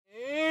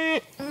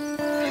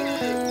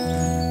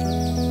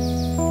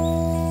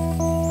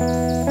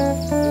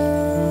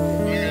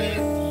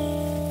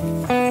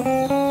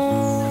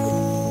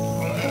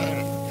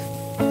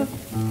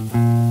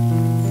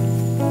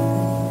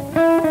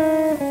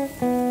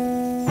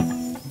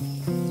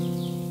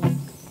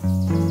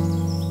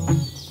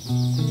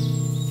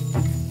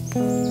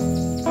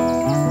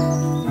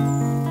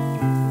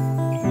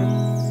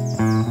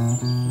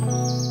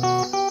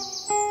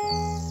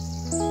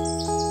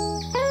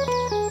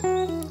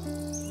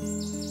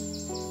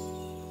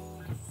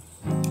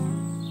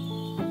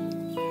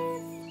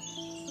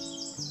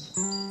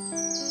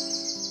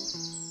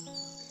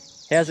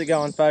How's it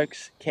going,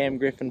 folks? Cam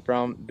Griffin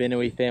from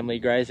Binui Family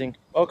Grazing.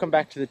 Welcome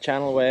back to the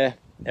channel where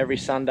every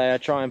Sunday I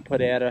try and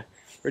put out a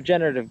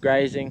regenerative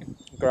grazing,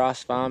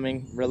 grass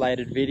farming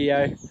related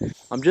video.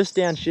 I'm just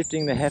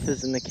downshifting the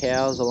heifers and the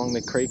cows along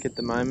the creek at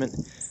the moment,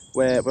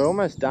 where we're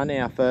almost done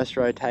our first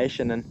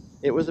rotation, and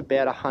it was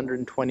about a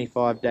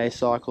 125-day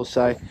cycle.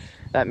 So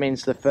that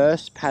means the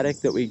first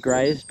paddock that we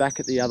grazed back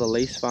at the other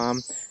lease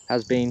farm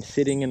has been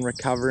sitting and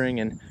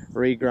recovering and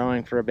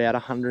regrowing for about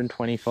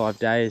 125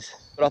 days.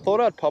 But I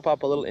thought I'd pop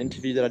up a little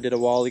interview that I did a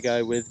while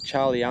ago with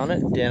Charlie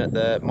Arnott down at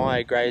the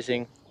Maya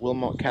Grazing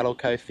Wilmot Cattle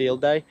Co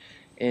Field Day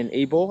in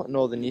Ebor,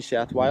 northern New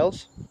South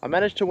Wales. I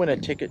managed to win a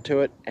ticket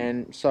to it,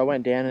 and so I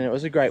went down, and it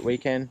was a great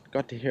weekend.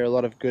 Got to hear a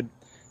lot of good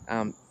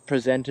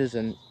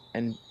presenters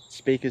and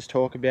speakers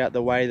talk about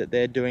the way that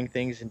they're doing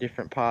things in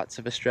different parts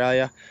of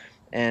Australia.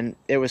 And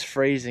it was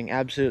freezing,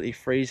 absolutely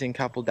freezing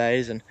couple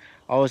days, and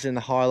I was in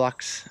the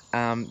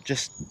Hilux,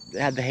 just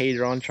had the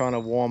heater on trying to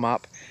warm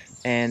up,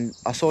 and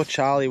I saw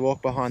Charlie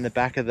walk behind the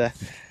back of the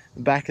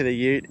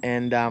ute,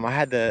 and I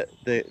had the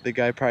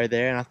GoPro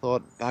there, and I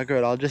thought, oh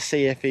good, I'll just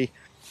see if he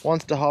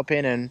wants to hop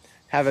in and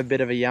have a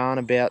bit of a yarn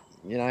about,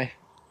 you know,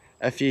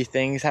 a few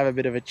things, have a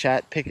bit of a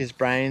chat, pick his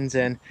brains.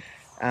 And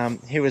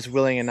he was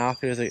willing enough.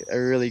 He was a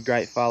really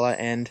great fella,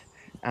 and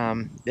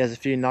there's a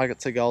few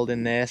nuggets of gold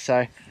in there,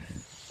 so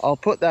I'll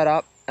put that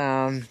up.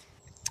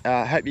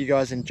 Hope you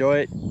guys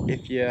enjoy it.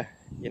 If you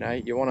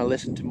want to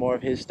listen to more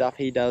of his stuff,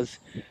 he does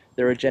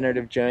the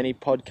Regenerative Journey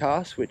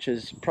Podcast, which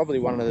is probably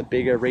one of the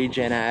bigger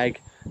regen ag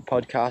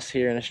podcasts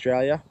here in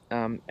Australia,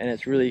 and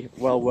it's really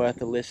well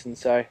worth a listen.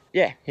 So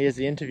yeah, here's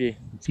the interview.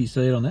 Do you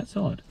see it on that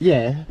side?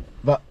 Yeah,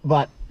 but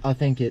I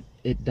think it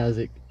does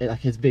it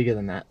like it's bigger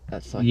than that.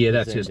 That's like, yeah,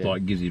 that's just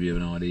like gives you a bit of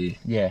an idea.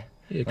 Yeah,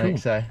 yeah, cool. I think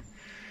so.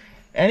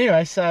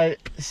 Anyway, so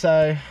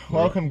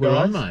welcome, guys. We're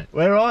on, mate.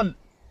 We're on.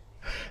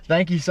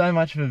 Thank you so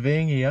much for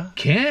being here,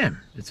 Cam.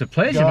 It's a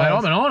pleasure, mate.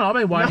 I've been on. I've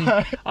been waiting.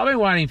 No. I've been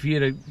waiting for you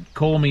to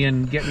call me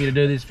and get me to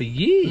do this for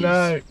years.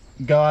 No,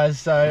 guys.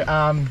 So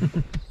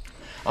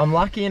I'm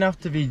lucky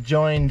enough to be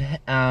joined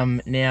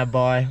now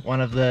by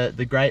one of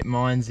the great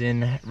minds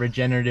in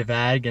regenerative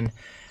ag and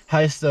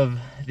host of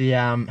the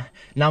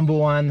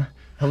 #1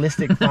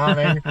 holistic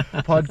farming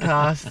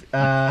podcast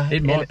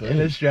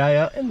in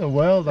Australia, in the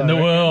world,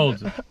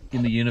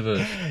 in the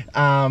universe.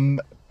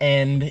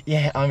 And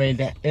yeah, I mean,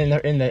 in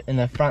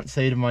the front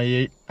seat of my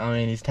ute, I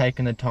mean, he's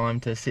taken the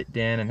time to sit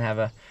down and have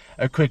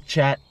a quick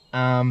chat.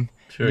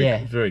 It's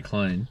very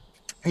clean.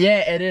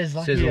 Yeah, it is.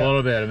 Like, says a lot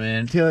about it,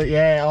 man.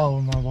 Yeah. Oh,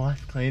 my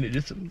wife cleaned it.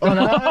 Just. Oh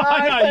no,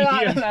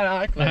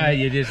 I cleaned it.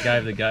 You just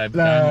gave the go.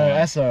 No,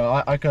 that's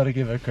alright. I gotta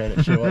give her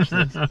credit. She watched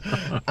this.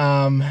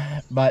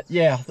 But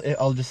yeah,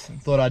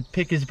 thought I'd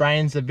pick his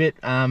brains a bit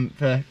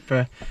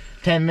for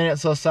 10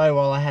 minutes or so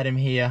while I had him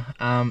here.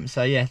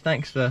 So yeah,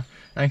 thanks for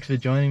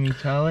joining me,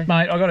 Charlie.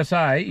 Mate, I got to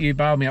say, you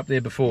bailed me up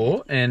there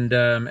before, and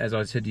as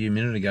I said to you a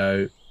minute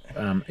ago,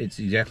 it's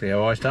exactly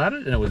how I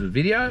started, and it was a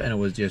video, and it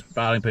was just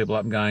bailing people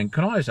up and going,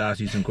 can I just ask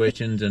you some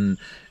questions and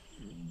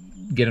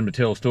get them to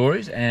tell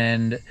stories?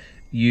 And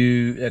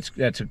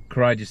that's a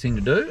courageous thing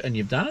to do, and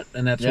you've done it,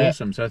 and that's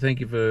awesome. So thank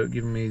you for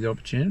giving me the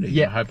opportunity.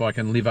 Yeah. I hope I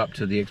can live up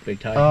to the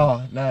expectations.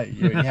 Oh no,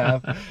 you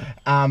have.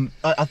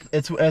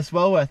 It's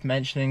well worth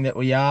mentioning that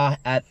we are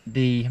at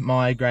the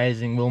Maya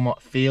Grazing Wilmot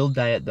Field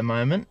Day at the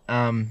moment.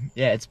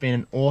 Yeah, it's been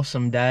an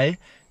awesome day.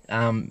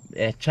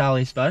 Yeah,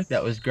 Charlie spoke,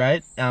 that was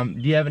great. Do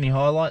you have any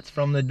highlights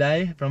from the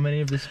day, from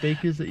any of the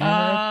speakers that you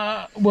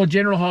heard? Well,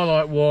 general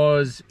highlight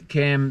was,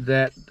 Cam,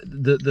 that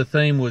the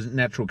theme was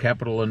natural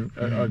capital, and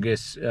I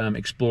guess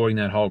exploring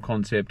that whole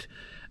concept,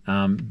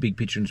 big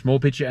picture and small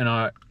picture. And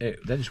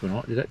that just went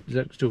on. Is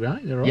that still going?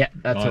 Is that right? Yeah,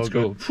 that's all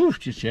good. Cool.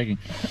 Just checking.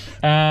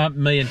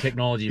 Me and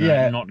technology,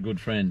 mate, not good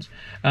friends.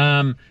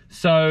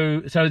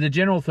 So the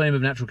general theme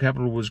of natural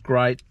capital was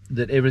great.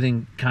 That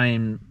everything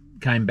came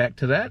back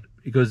to that.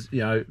 Because, you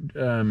know,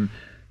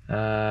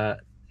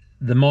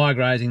 the Maya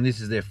Grazing,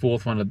 this is their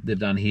 4th one that they've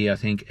done here, I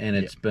think, and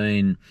it's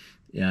been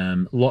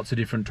lots of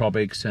different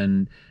topics,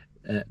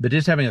 but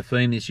just having a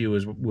theme this year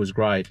was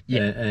great,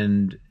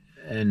 and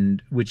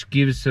which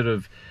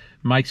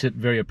makes it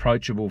very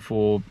approachable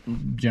for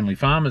generally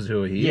farmers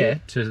who are here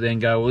to then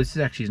go, well, this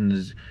actually isn't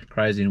as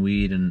crazy and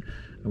weird and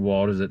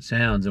wild as it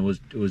sounds, and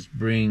it was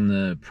bringing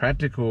the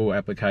practical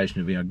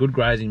application of good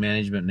grazing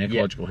management and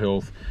ecological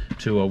health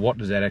to what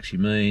does that actually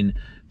mean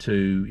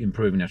to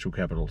improving natural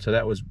capital. So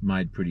that was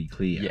made pretty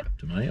clear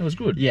to me. It was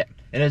good. Yeah,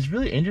 and it's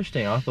really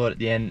interesting. I thought at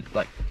the end,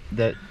 like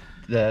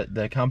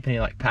the company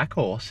like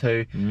Packhorse,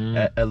 who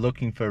are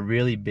looking for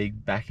really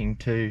big backing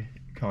to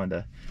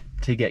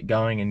get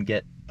going and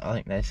get, I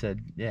think they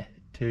said,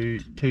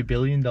 $2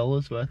 billion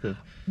worth of.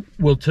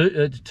 Well,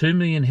 2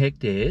 million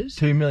hectares.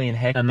 2 million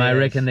hectares. And they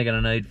reckon they're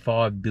going to need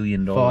 $5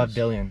 billion. $5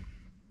 billion.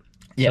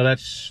 Yeah.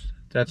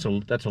 So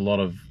that's a lot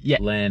of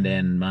land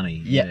and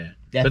money. Yeah.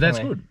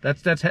 Definitely. But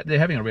that's good. They're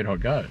having a red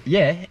hot go.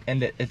 Yeah,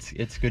 and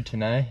it's good to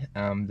know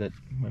that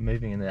we're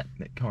moving in that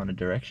kind of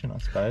direction, I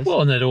suppose.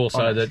 Well, and that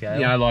also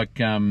like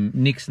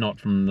Nick's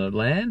not from the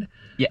land.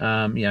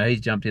 Yeah.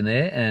 He's jumped in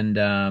there,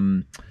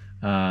 and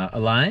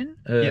Elaine,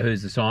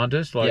 who's the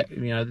scientist.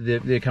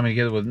 They're coming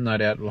together with no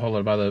doubt a whole lot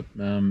of other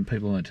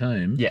people on the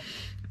team. Yeah.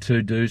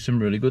 To do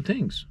some really good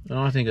things, and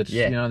I think it's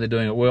they're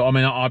doing it well. I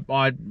mean,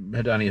 I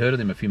had only heard of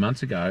them a few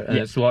months ago, and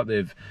it's like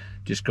they've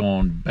just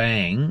gone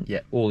bang,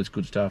 all this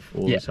good stuff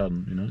all of a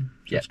sudden,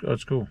 So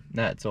it's cool.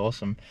 No, it's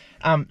awesome.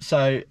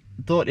 So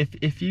thought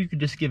if you could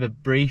just give a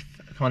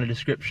brief kind of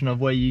description of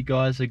where you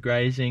guys are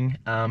grazing,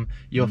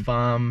 your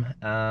farm,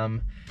 Hanamino.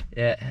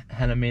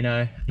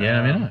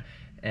 Hanamino.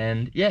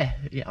 And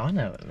I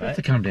know it, mate. You have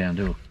to come down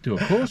and do a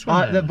course.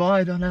 The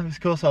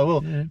biodynamics course, I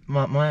will. Yeah.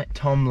 My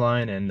Tom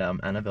Lone and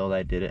Annabelle,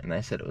 they did it, and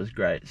they said it was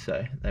great,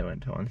 so they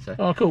went to one. So.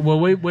 Oh, cool. Well,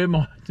 we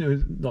might,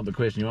 not the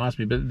question you asked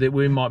me, but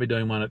we might be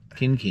doing one at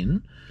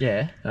Kinkin.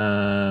 Yeah.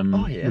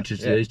 Which is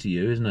to the east of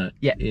you, isn't it?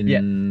 Yeah.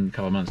 In a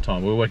couple of months'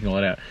 time. We're working all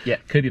that out. Yeah.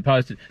 Keep you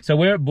posted. So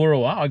we're at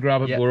Burrawa. I grew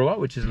up at Burrawa,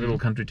 which is a little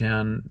country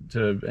town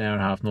sort of an hour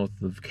and a half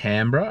north of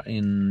Canberra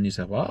in New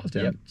South Wales,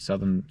 down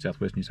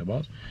southwest New South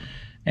Wales.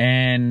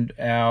 And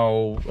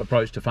our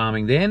approach to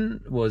farming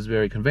then was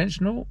very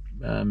conventional.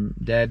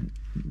 Dad,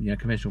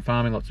 conventional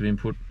farming, lots of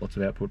input, lots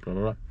of output, blah,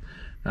 blah,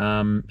 blah.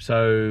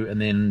 And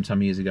then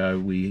some years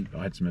ago,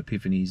 I had some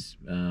epiphanies.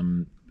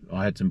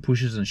 I had some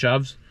pushes and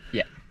shoves.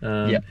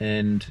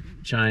 And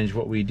changed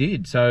what we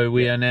did. So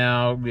we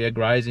are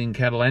grazing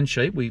cattle and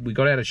sheep. We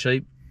got out of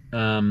sheep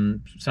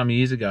some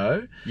years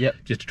ago,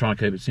 just to try and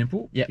keep it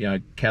simple.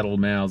 Cattle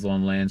mouths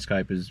on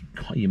landscape is,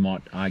 you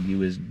might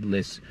argue, is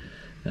less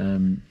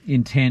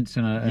intense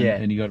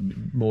and you got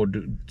more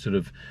sort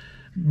of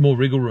more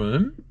wriggle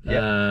room. You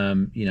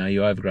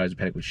overgraze a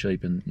paddock with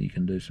sheep and you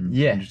can do some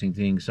interesting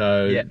things.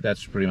 So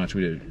that's pretty much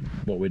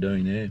what we're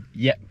doing there.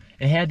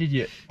 And how did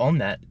you, on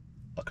that,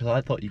 because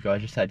I thought you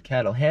guys just had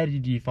cattle, how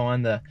did you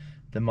find the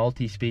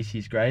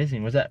multi-species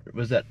grazing? Was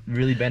that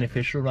really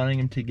beneficial, running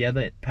them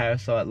together,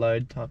 parasite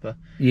load type of?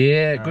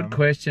 Yeah, good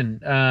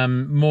question.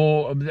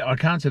 I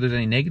can't say there's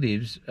any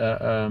negatives,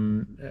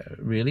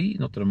 really,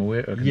 not that I'm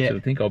aware, I can sort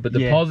of think of, but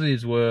the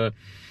positives were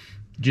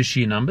just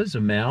sheer numbers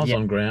of mouths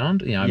on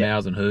ground,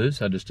 mouths and hooves,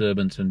 so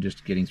disturbance and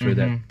just getting through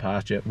that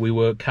pasture. We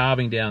were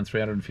carving down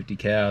 350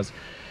 cows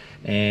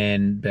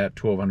and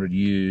about 1,200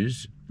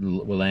 ewes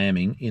were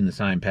lambing in the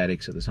same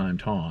paddocks at the same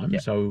time.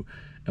 So.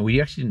 And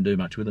we actually didn't do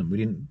much with them. We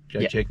didn't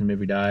go check them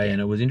every day,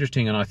 and it was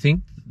interesting. And I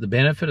think the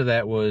benefit of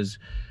that was,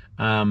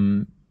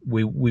 it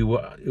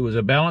was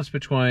a balance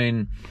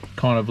between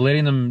kind of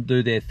letting them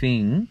do their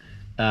thing,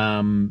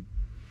 and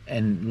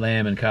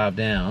lamb and calve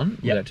down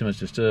without too much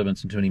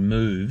disturbance and too many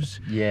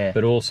moves.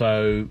 But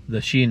also the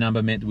sheer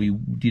number meant that we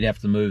did have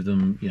to move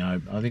them.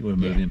 I think we were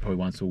moving them probably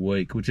once a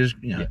week, which is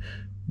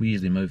we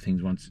usually move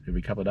things once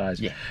every couple of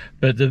days.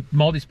 But the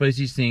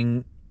multi-species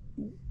thing,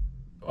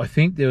 I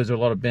think there was a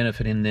lot of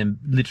benefit in them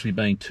literally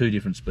being two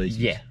different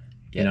species.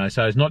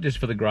 So it's not just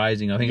for the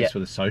grazing. I think it's for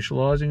the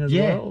socialising as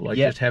well.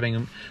 Just having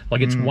them,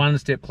 it's one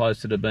step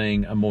closer to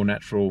being a more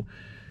natural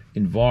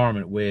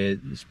environment where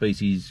the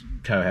species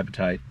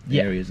cohabitate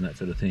areas and that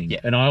sort of thing.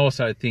 And I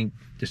also think,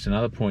 just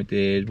another point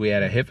there, we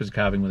had our heifers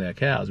calving with our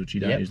cows, which you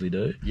don't usually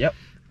do.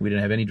 We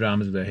didn't have any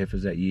dramas with our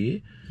heifers that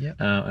year.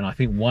 And I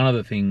think one of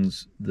the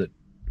things that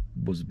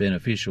was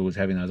beneficial was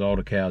having those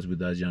older cows with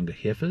those younger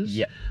heifers.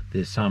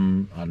 There's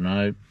some, I don't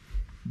know,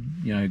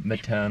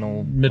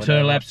 maternal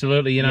whatever.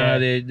 Absolutely.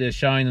 They're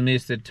showing them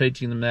this, they're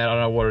teaching them that. I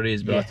don't know what it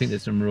is, but I think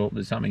there's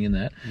something in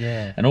that.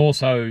 And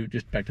also,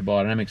 just back to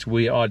biodynamics,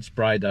 I'd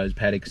sprayed those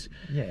paddocks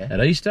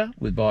at Easter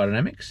with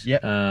biodynamics.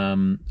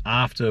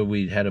 After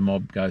we'd had a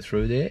mob go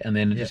through there, and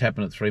then it just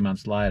happened that 3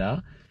 months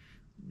later,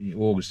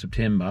 August,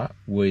 September,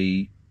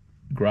 we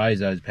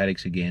grazed those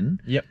paddocks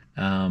again.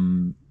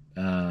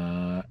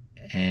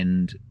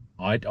 And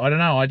I don't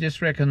know, I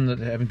just reckon that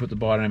having put the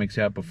biodynamics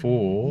out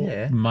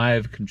before may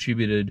have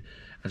contributed,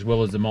 as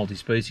well as the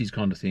multi-species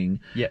kind of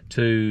thing,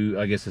 to,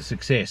 I guess, the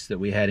success that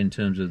we had in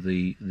terms of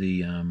the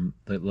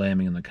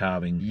lambing and the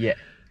calving. I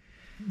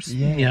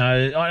don't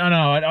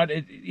know.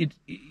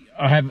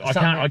 I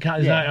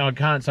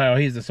can't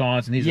say, here's the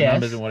science and here's the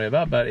numbers and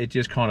whatever, but it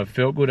just kind of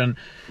felt good, and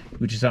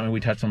which is something we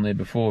touched on there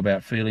before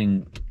about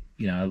feeling.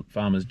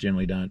 Farmers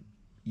generally don't.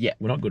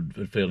 We're not good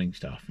at feeling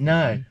stuff.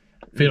 No.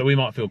 We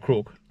might feel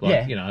crook,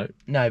 No,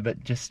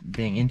 but just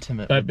being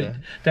intimate. But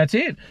that's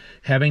it.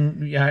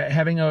 Having an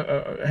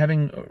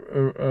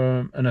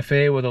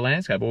affair with the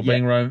landscape, or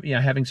being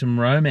having some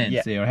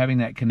romance there, or having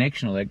that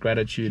connection, or that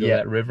gratitude, or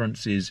that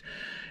reverence is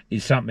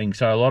something.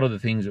 So a lot of the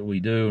things that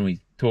we do and we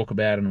talk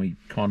about and we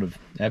kind of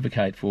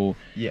advocate for,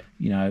 there's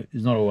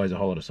not always a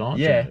whole lot of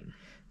science.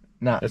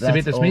 No, that's the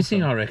bit that's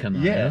missing, I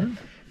reckon. Though,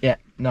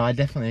 No, I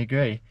definitely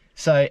agree.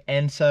 So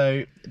just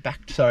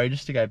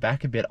to go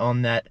back a bit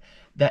on that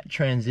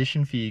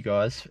transition for you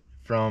guys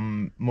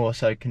from more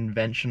so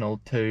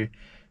conventional to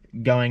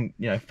going,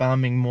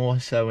 farming more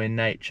so in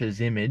nature's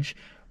image,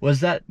 was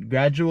that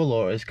gradual,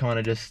 or is kind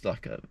of just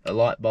like a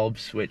light bulb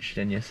switched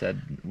and you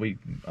said,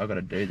 I got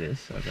to do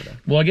this?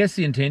 Well, I guess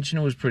the intention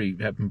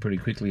happened pretty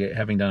quickly,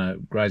 having done a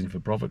grazing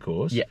for profit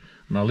course.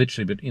 And I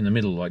literally, but in the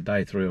middle, like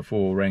day 3 or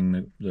 4,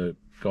 rang the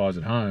guys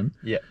at home.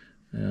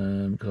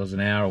 because I was an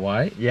hour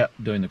away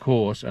doing the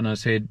course, and I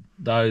said,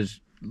 let's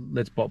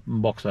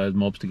box those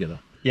mobs together.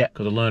 Yeah.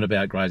 Because I learned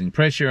about grazing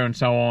pressure and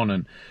so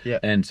on,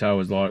 and so it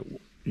was like,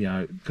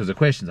 because the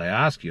questions they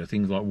ask you are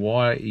things like,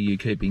 why are you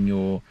keeping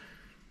your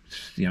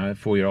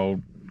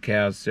 4-year-old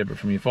cows separate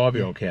from your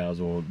 5-year-old cows,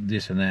 or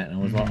this and that? And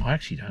I was like, I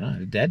actually don't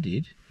know. Dad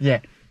did.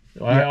 Yeah.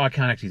 I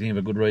can't actually think of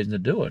a good reason to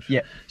do it.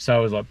 Yeah. So I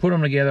was like, put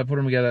them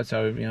together.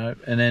 So,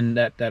 and then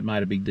that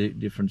made a big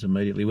difference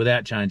immediately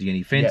without changing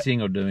any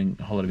fencing or doing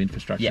a whole lot of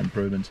infrastructure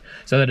improvements.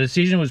 So the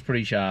decision was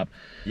pretty sharp.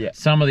 Yeah.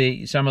 Some of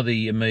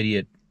the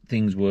immediate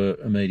things were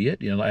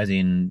immediate, as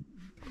in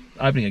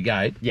opening a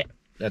gate. Yeah.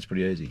 That's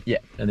pretty easy. Yeah.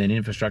 And then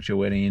infrastructure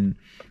went in.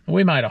 And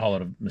we made a whole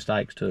lot of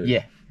mistakes too.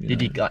 Yeah. Did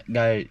you go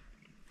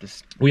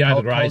just we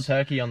cold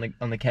turkey on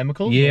the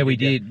chemicals? Yeah, we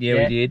did.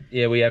 We did.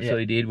 Yeah, we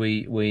absolutely did.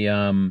 We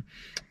I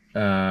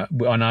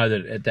know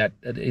that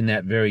in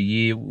that very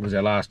year was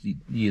our last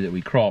year that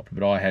we cropped,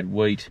 but I had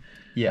wheat.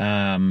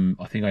 Yeah.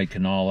 I think I had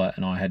canola,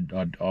 and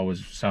I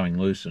was sowing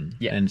lucerne.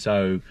 Yeah. And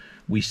so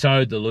we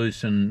sowed the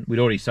lucerne. We'd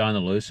already sown the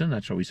lucerne.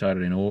 That's why we sowed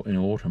it in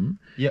autumn.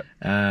 Yep.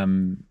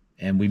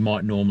 And we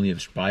might normally have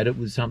sprayed it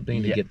with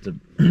something to get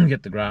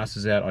the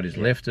grasses out. I just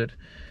left it.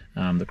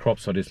 The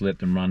crops, I just let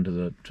them run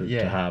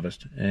to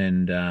harvest.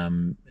 And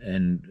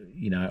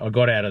I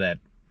got out of that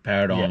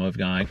paradigm of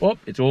going,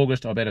 it's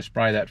August, I better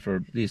spray that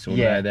for this or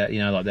that,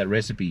 like that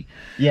recipe.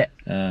 Yeah.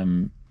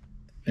 And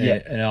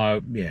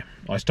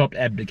I stopped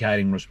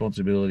abdicating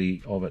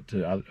responsibility of it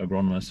to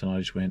agronomists, and I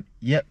just went,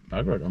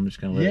 bugger it, I'm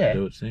just going to let it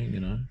do its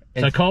thing,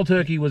 So cold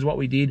turkey was what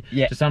we did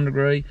to some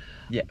degree.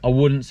 Yeah. I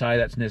wouldn't say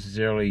that's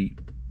necessarily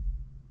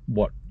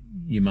what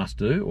you must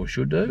do or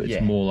should do.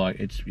 It's more like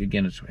it's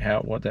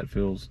what that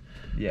feels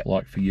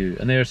like for you.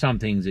 And there are some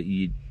things that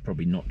you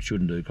probably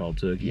shouldn't do cold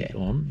turkey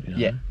on.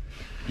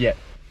 Yeah.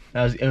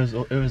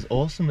 It was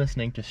awesome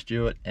listening to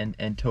Stuart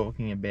and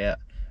talking about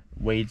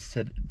weeds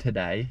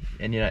today,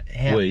 and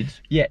how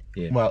weeds. Weeds.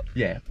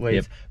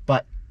 Yep.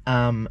 But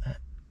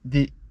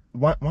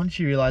once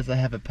you realise they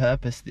have a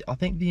purpose, I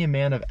think the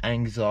amount of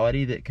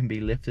anxiety that can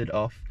be lifted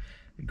off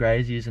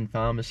graziers and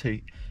farmers who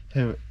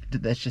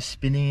that's just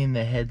spinning in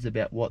their heads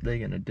about what they're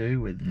going to do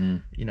with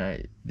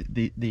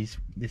this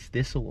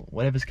thistle,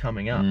 whatever's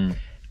coming up.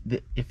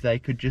 That if they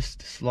could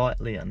just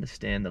slightly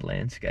understand the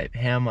landscape,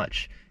 how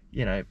much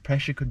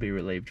pressure could be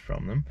relieved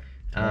from them.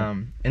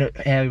 And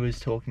how he was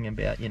talking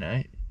about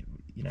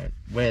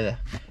where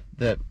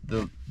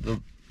the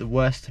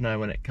worst to know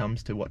when it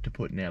comes to what to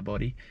put in our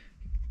body,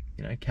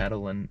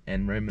 cattle and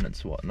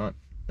ruminants and whatnot,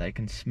 they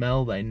can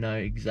smell, they know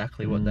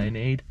exactly what they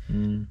need.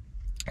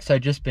 So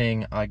just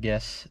being, I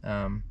guess,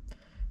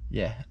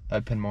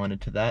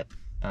 open-minded to that.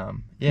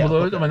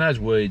 Those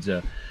weeds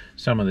are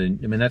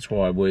that's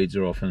why weeds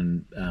are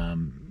often,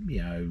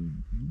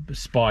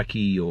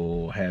 spiky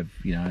or have,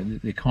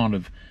 they're kind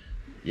of,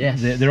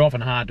 they're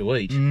often hard to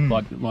eat,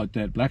 like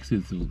that black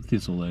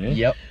thistle there.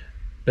 Yep.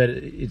 But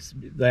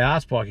they are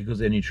spiky because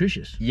they're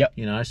nutritious. Yep.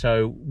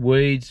 So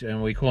weeds,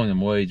 and we're calling them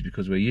weeds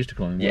because we're used to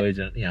calling them weeds,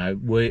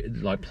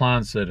 and like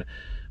plants that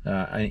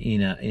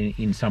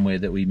in somewhere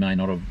that we may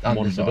not have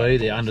wanted to be.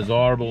 They're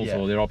undesirables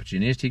or they're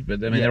opportunistic, but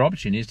they're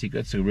opportunistic.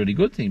 That's a really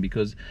good thing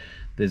because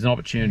there's an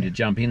opportunity to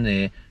jump in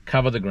there,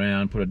 cover the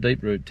ground, put a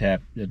deep root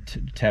tap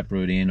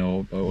root in,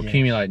 or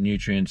accumulate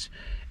nutrients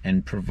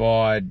and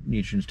provide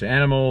nutrients to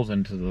animals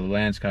and to the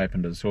landscape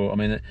and to the soil.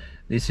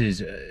 This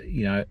is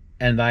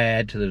and they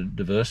add to the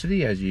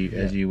diversity, as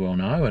you well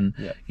know, and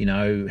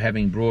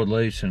having broad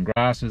leaves and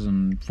grasses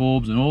and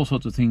forbs and all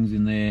sorts of things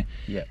in there,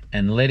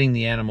 and letting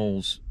the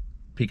animals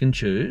pick and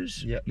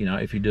choose.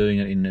 If you're doing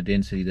it in a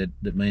density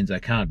that means they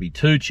can't be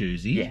too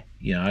choosy.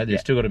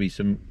 There's still got to be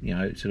some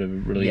sort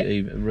of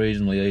really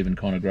reasonably even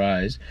kind of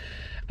graze.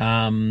 They're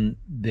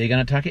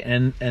going to tuck it,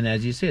 and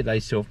as you said, they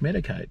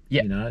self-medicate.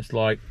 It's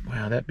like,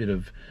 wow, that bit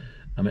of,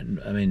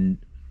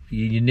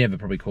 you never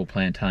probably call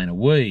plantain a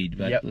weed,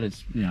 but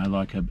it's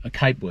like a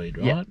cape weed,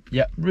 right?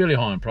 Really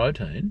high in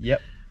protein.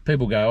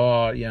 People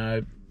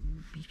go,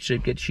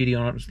 sheep get shitty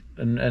on it,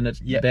 and it's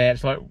bad.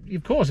 It's like,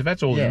 of course, if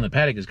that's all in the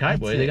paddock is cape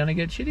weed, they're going to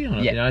get shitty on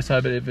it.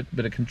 So,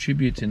 but it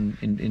contributes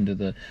into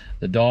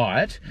the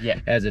diet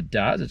as it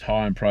does. It's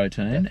high in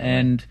protein.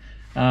 Definitely.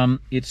 And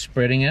it's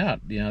spreading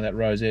out. That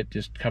rosette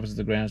just covers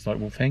the ground. It's like,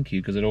 well, thank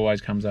you, because it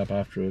always comes up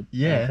after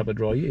a couple of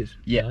dry years.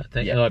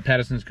 Like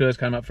Patterson's curse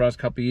came up for us a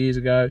couple of years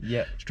ago.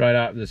 Straight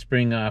up the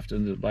spring, after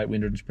the late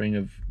winter and spring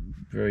of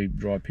very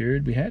dry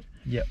period we had.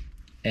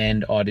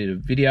 And I did a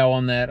video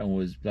on that, and it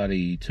was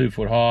bloody 2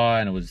 foot high,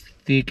 and it was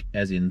thick,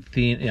 as in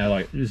thin,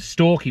 like it was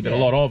stalky, but a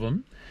lot of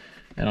them.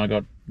 And I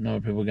got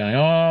people going,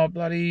 oh,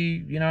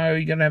 bloody,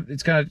 you're gonna have,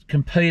 it's going to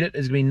compete it.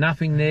 There's going to be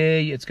nothing there.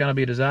 It's going to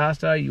be a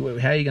disaster. How are you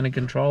going to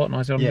control it? And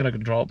I said, I'm going to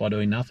control it by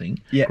doing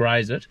nothing.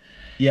 Graze it.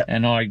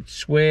 And I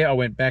swear I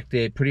went back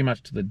there pretty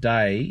much to the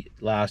day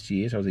last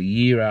year. So it was a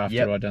year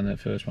after I'd done that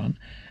first one,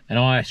 and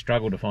I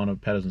struggled to find a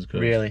Patterson's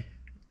curse. Really?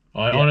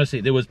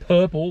 Honestly, there was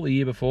purple the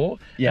year before,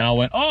 and I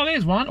went, oh,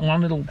 there's one. And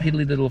one little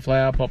piddly little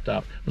flower popped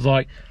up. It was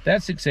like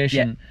that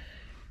succession.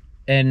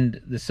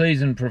 And the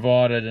season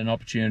provided an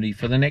opportunity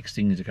for the next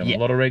things to come. A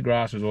lot of red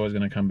grass was always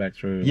going to come back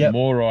through.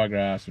 More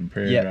ryegrass and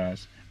prairie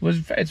grass.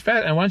 It's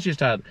fat, and once you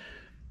start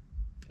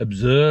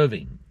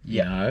observing,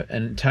 you know,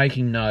 and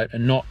taking note,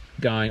 and not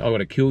going, "I've got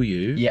to kill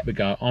you," but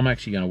go, "I'm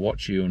actually going to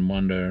watch you and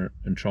wonder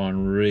and try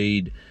and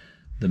read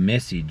the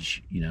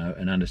message, you know,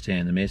 and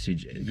understand the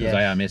message, because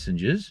they are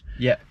messengers."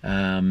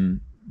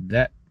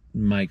 That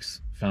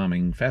makes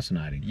farming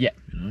fascinating. You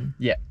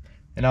know?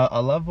 And I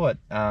love what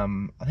I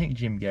think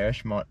Jim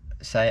Gerrish might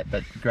say it,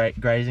 but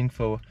grazing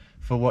for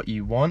what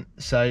you want.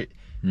 So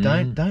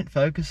don't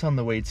focus on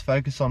the weeds.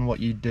 Focus on what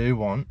you do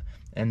want,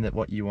 and that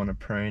what you want to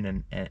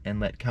prune and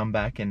let come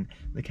back, and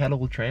the cattle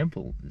will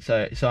trample.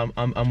 So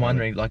I'm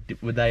wondering, like,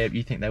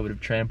 you think they would have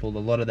trampled a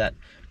lot of that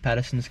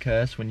Patterson's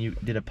curse when you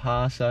did a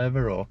pass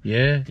over, or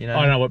you know?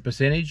 I don't know what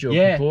percentage or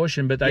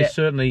proportion, but they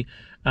certainly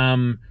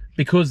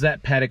because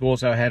that paddock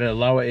also had a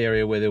lower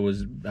area where there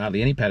was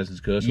hardly any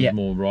Patterson's curse, it was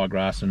more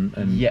ryegrass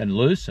and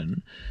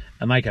lucerne,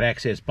 and they could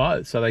access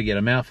both. So they get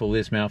a mouthful of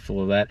this,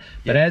 mouthful of that.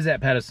 But as that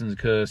Patterson's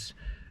curse,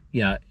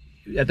 you know,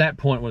 at that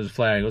point when it was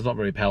flowering, it was not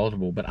very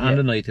palatable, but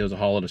underneath there was a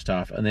whole lot of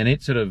stuff, and then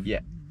it sort of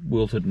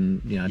wilted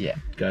and, you know,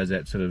 goes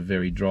that sort of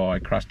very dry,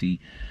 crusty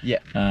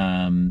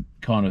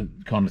kind of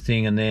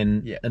thing, and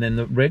then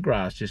the red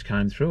grass just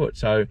came through it.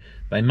 So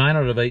they may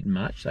not have eaten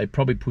much. They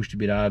probably pushed a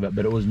bit over,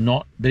 but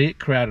it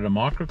created a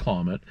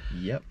microclimate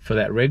for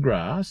that red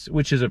grass,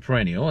 which is a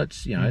perennial.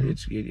 It's, you know,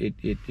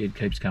 it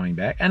keeps coming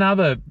back, and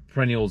other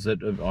perennials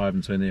that I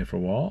haven't seen there for a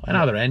while, and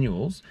other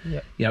annuals.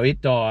 You know,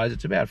 it dies.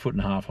 It's about 1.5 foot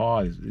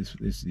high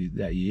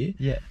that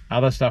year.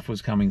 Other stuff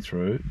was coming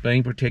through,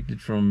 being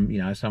protected from,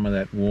 you know, some of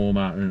that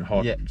warmer and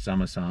hot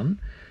summer sun,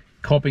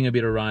 copping a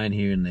bit of rain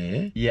here and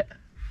there.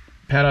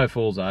 Paddo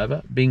falls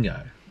over,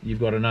 bingo.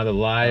 You've got another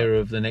layer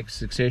of the next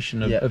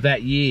succession of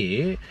that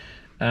year,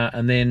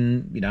 and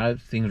then, you know,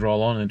 things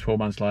roll on, and 12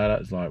 months later,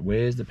 it's like,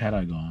 where's the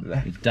paddo gone?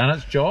 It's done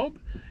its job,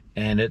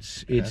 and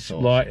it's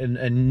awesome. Like,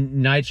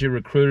 and nature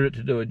recruited it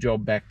to do a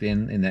job back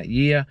then in that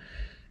year,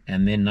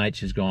 and then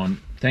nature's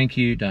gone, thank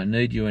you, don't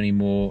need you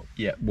anymore.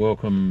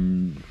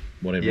 Welcome,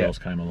 whatever else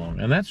came along,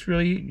 and that's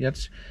really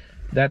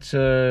that's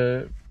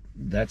really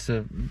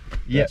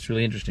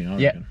interesting. I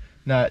reckon.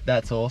 No,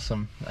 that's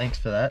awesome. Thanks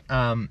for that.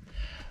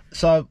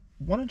 So I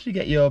wanted to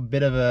get you a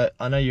bit of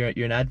I know you're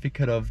an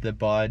advocate of the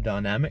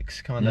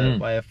biodynamics kind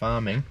of way of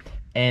farming,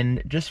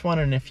 and just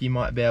wondering if you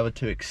might be able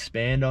to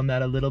expand on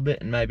that a little bit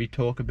and maybe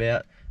talk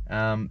about,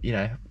 you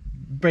know,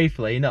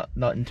 briefly, not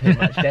in too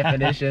much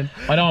definition.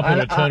 I don't want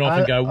people to turn off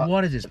and go,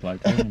 what is this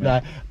bloke talking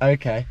about? No,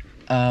 okay.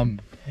 No.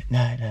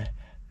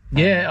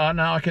 Yeah,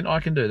 I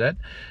can do that.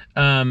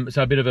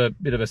 So a bit of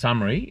a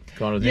summary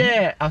kind of thing.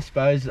 Yeah, I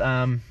suppose.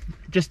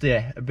 Just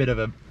a bit of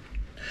a.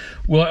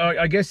 Well,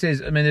 I guess there's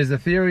the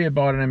theory of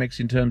biodynamics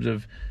in terms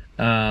of,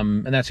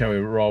 and that's how we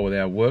roll with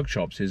our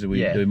workshops, is that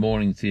we do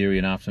morning theory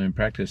and afternoon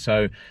practice.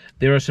 So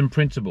there are some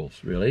principles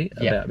really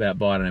about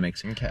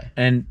biodynamics. Okay.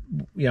 And,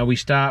 you know, we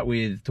start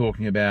with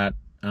talking about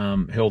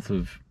health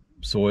of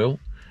soil.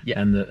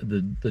 And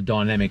the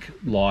dynamic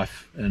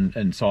life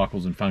and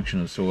cycles and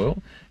function of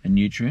soil, and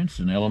nutrients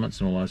and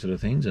elements and all those sort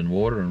of things, and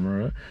water,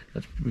 and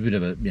that's a bit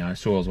of a, you know,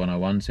 Soils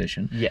 101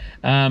 session.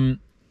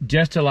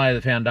 Just to lay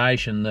the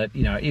foundation that,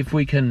 you know, if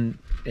we can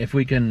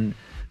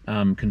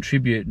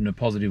contribute in a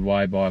positive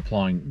way by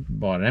applying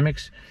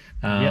biodynamics,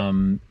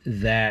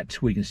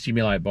 that we can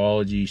stimulate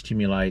biology,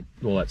 stimulate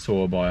all that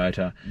soil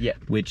biota,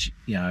 which,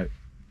 you know,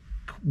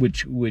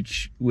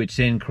 which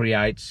then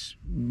creates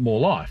more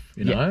life,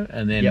 you know,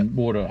 and then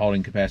water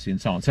holding capacity and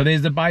so on. So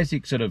there's the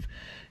basic sort of,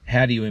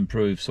 how do you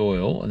improve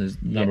soil, and there's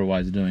a number of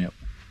ways of doing it.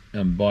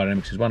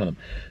 Biodynamics is one of them.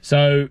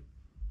 So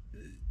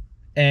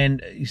I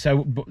guess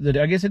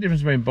the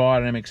difference between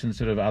biodynamics and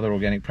sort of other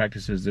organic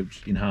practices that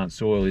enhance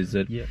soil is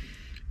that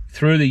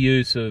through the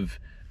use of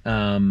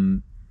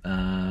cow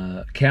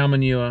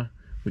manure,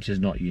 which is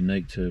not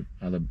unique to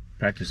other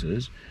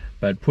practices,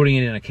 but putting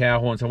it in a cow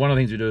horn. So one of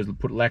the things we do is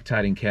put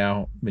lactating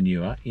cow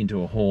manure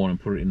into a horn and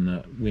put it in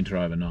the winter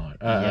overnight.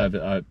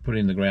 Put it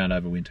in the ground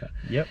over winter.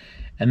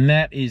 And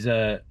that is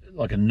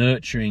like a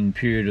nurturing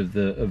period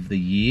of the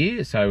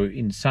year. So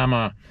in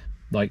summer,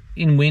 like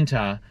in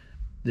winter,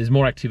 there's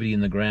more activity in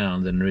the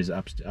ground than there is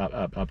up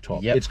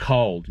top. It's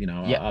cold, you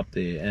know, up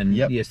there, and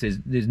yes,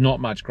 there's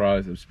not much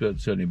growth.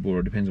 Certainly,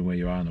 Bora, depends on where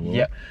you are in the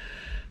world.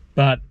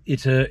 But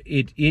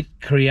it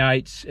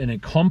creates and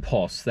it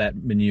composts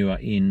that manure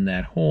in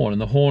that horn,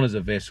 and the horn is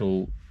a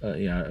vessel,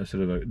 you know, a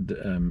sort of a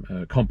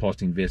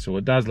composting vessel.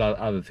 It does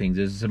other things.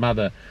 There's some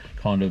other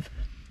kind of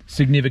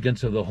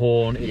significance of the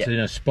horn. It's in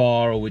a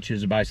spiral, which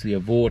is basically a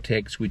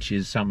vortex, which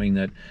is something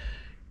that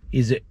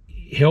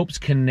helps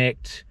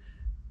connect.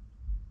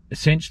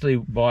 Essentially,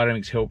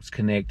 biodynamics helps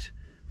connect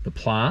the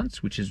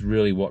plants, which is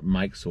really what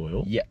makes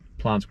soil.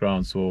 Plants grow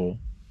in soil,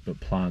 but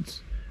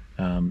plants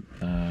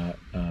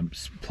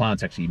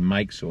actually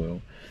make soil.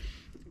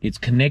 It's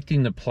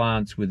connecting the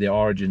plants with their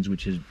origins,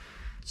 which is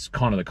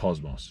kind of the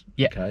cosmos.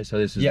 Okay, so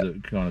this is the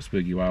kind of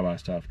spooky wah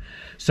stuff.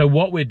 So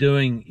what we're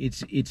doing,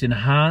 it's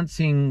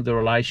enhancing the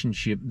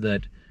relationship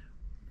that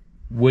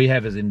we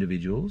have as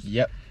individuals,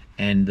 Yep.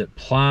 and that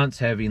plants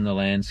have in the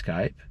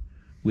landscape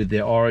with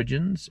their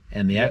origins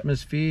and the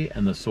atmosphere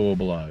and the soil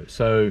below.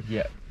 So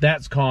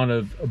that's kind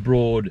of a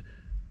broad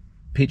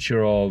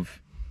picture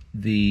of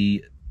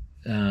the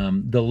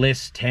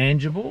less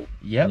tangible,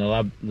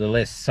 and the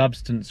less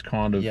substance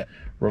kind of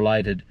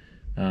related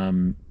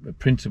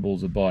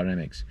principles of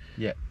biodynamics.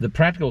 The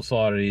practical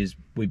side of it is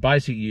we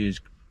basically use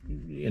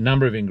a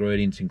number of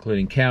ingredients,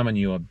 including cow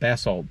manure,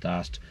 basalt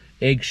dust,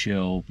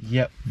 eggshell,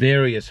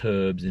 various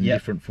herbs in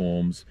different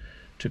forms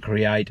to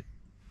create,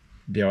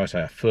 dare I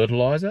say, a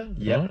fertilizer,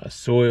 right? A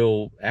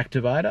soil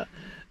activator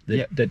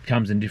that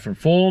comes in different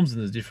forms, and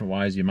there's different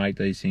ways you make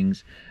these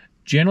things,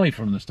 generally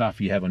from the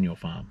stuff you have on your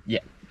farm. And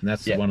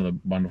that's one of the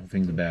wonderful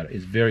things about it.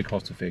 It's very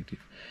cost effective.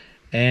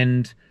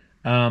 And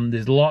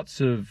there's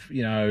lots of,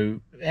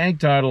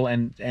 anecdotal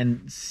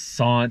and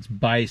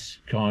science-based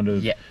kind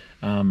of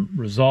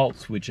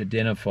results which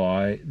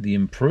identify the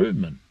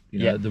improvement,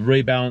 the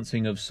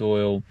rebalancing of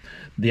soil,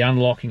 the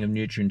unlocking of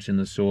nutrients in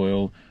the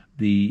soil,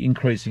 the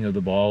increasing of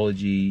the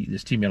biology, the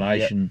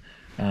stimulation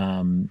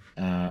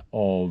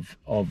of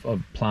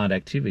plant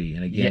activity.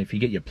 And again, if you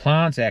get your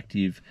plants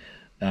active,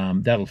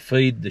 that'll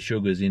feed the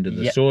sugars into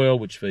the soil,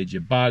 which feeds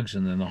your bugs,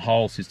 and then the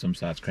whole system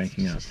starts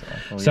cranking up.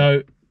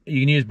 So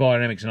you can use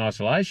biodynamics in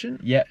isolation,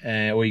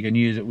 or you can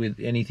use it with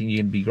anything. You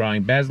can be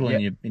growing basil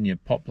in your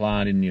pot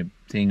plant, in your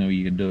thing, or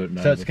you can do it.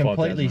 So it's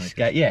completely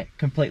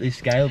completely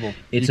scalable.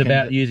 It's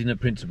about using the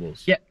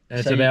principles. And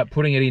it's about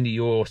putting it into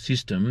your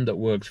system that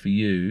works for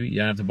you. You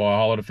don't have to buy a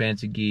whole lot of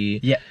fancy gear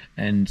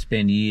and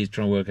spend years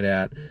trying to work it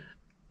out.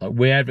 Like,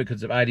 we're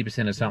advocates of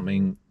 80% of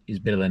something is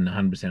better than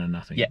 100% of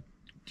nothing.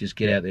 Just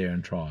get out there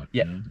and try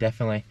it.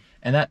 Definitely.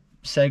 And that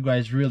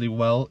segues really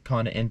well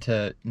kind of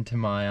into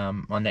my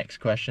my next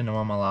question,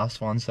 or my last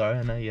one. Sorry,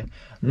 I know you.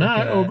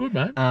 All good,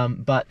 mate.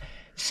 But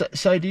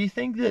so do you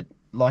think that,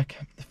 like,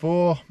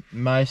 for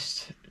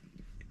most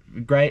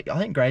I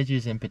think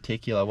graziers in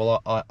particular,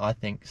 well, I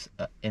think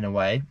in a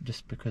way,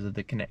 just because of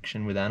the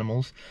connection with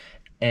animals,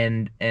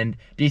 and do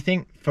you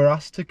think for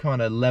us to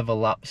kind of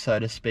level up, so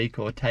to speak,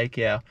 or take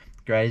our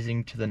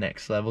grazing to the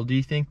next level, do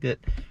you think that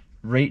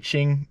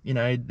reaching,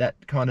 that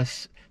kind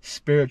of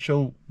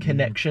spiritual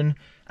connection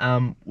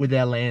with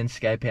our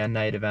landscape, our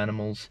native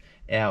animals,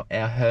 our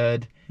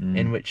herd,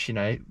 in which,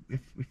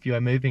 if you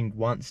are moving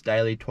once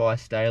daily,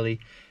 twice daily,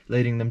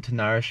 leading them to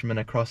nourishment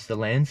across the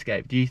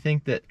landscape, do you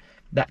think that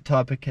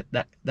type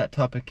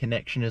of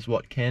connection is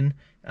what can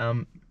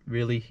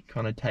really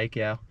kind of take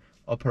our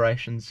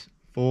operations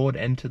forward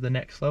and to the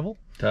next level?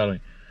 Totally,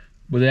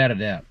 without a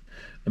doubt.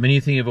 I mean,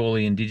 you think of all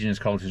the indigenous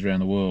cultures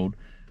around the world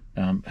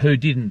who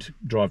didn't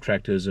drive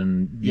tractors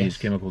and use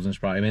chemicals and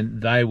spray. I mean,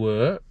 they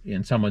were,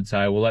 and some would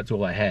say, well, that's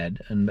all they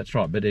had, and that's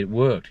right, but it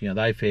worked.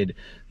 They fed,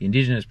 the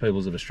indigenous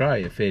peoples of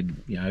Australia fed,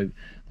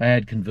 they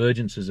had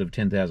convergences of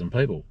 10,000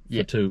 people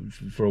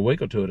for a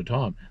week or two at a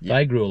time.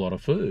 They grew a lot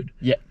of food,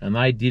 and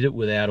they did it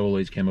without all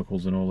these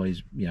chemicals and all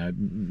these,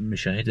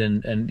 machines.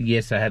 And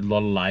yes, they had a lot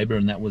of labour,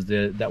 and that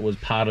was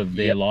part of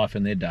their life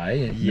and their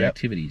day and their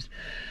activities.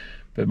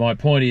 But my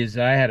point is,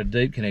 they had a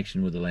deep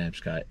connection with the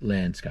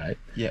landscape,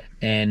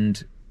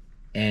 and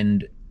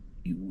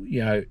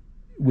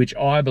which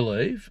I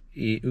believe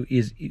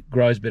it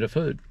grows better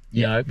food.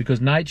 Because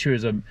nature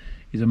is a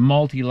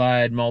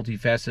multi-layered,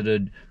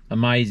 multifaceted,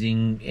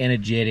 amazing,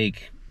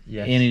 energetic.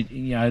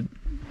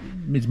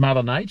 It's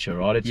Mother Nature,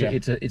 right?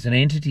 It's an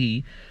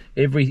entity.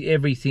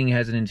 Everything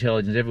has an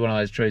intelligence. Every one of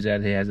those trees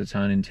out there has its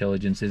own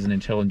intelligence. There's an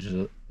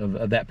intelligence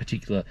of that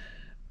particular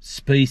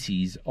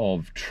species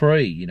of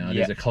tree,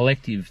 there's a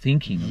collective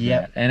thinking of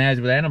that. And as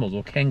with animals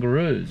or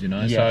kangaroos,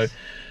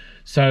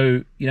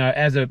 so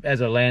as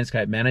a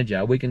landscape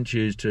manager, we can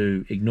choose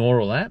to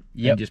ignore all that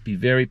and just be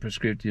very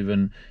prescriptive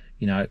and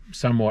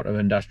somewhat of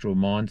industrial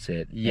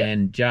mindset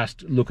and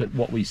just look at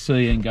what we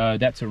see and go,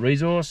 that's a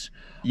resource,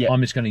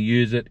 I'm just going to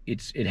use it.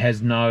 It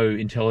has no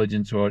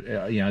intelligence, or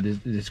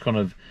there's kind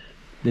of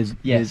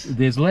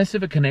there's less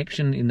of a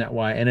connection in that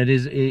way, and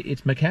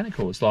it's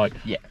mechanical. It's like,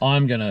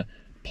 I'm going to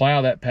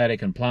plough that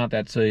paddock and plant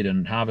that seed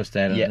and harvest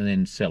that and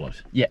then sell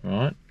it.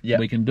 Right?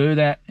 We can do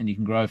that, and you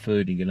can grow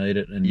food, you can eat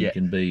it, and you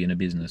can be in a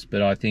business.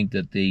 But I think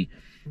that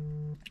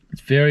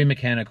it's very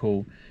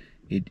mechanical.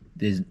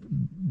 There's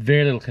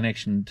very little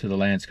connection to the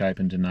landscape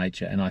and to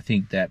nature, and I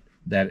think that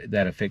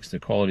affects the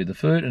quality of the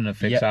food and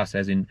affects us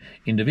as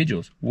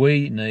individuals.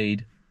 We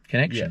need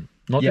connection,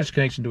 not just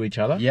connection to each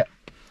other,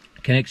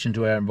 connection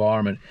to our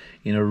environment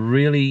in a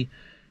really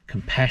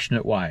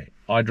compassionate way.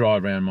 I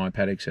drive around my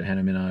paddocks at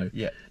Hannah Minnow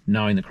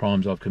knowing the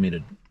crimes I've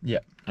committed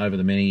over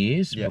the many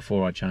years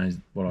before I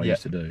changed what I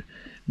used to do.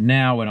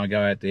 Now when I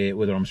go out there,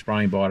 whether I'm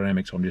spraying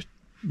biodynamics or I'm just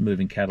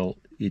moving cattle,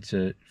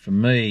 for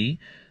me,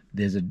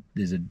 there's a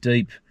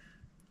deep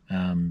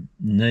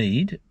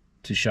need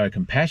to show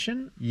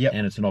compassion,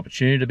 and it's an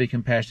opportunity to be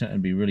compassionate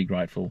and be really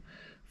grateful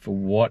for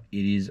what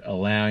it is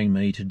allowing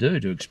me to do,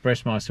 to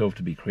express myself,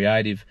 to be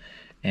creative,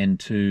 and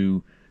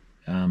to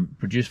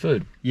produce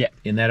food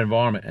in that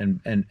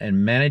environment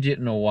and manage it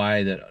in a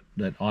way that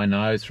that I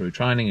know through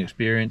training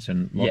experience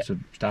and lots of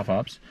stuff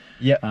ups,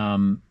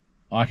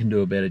 I can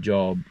do a better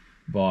job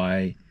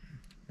by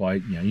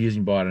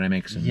using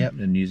biodynamics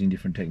and using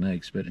different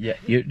techniques. But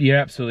you're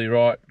absolutely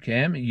right,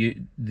 Cam.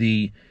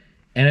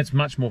 And it's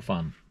much more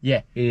fun.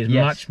 Yeah, it is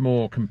much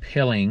more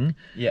compelling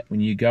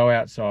when you go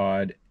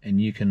outside and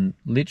you can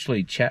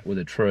literally chat with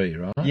a tree,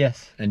 right?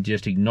 Yes, and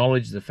just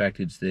acknowledge the fact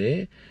it's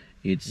there.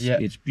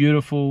 It's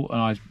beautiful.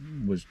 And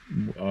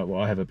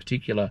I have a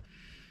particular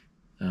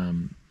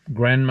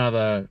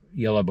grandmother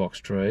yellow box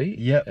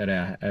tree at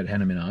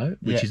Hannah,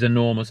 which is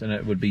enormous, and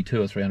it would be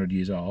 200 or 300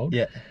 years old.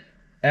 Yeah.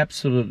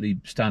 Absolutely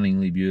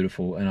stunningly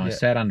beautiful, and I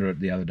sat under it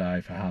the other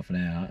day for half an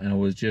hour, and it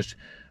was just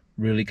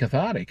really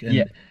cathartic.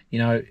 And you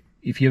know,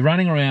 if you're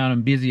running around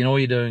and busy and all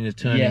you're doing is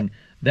turning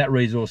that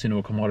resource into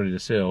a commodity to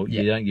sell,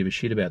 you don't give a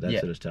shit about that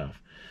sort of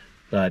stuff.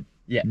 But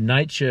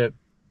nature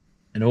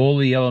and all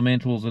the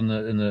elementals and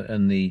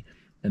the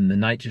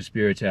nature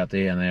spirits out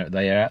there, and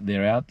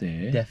they're out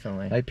there.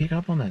 Definitely, they pick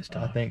up on that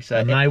stuff. I think so,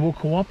 and they will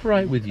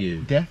cooperate with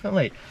you.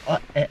 Definitely,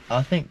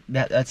 I think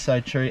that's so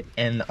true,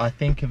 and I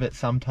think of it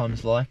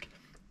sometimes like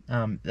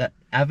that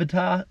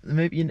Avatar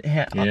movie.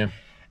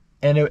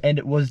 And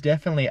it was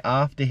definitely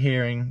after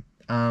hearing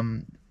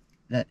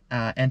that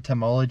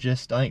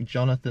entomologist, I think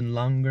Jonathan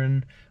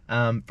Lundgren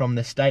from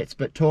the States,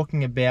 but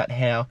talking about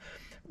how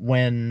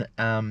when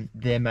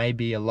there may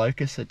be a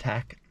locust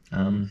attack,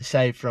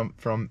 say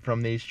from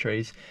these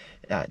trees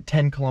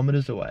 10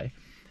 kilometers away,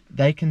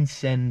 they can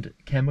send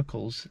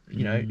chemicals,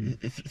 you know,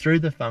 through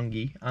the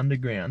fungi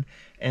underground,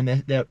 and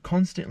they're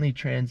constantly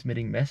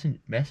transmitting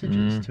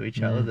messages to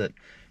each other that,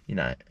 you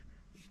know,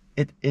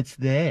 it's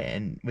there,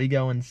 and we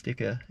go and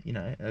stick a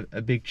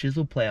big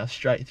chisel plow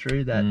straight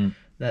through that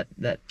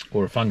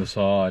or a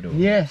fungicide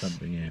or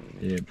something.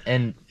 Yeah.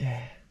 And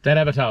that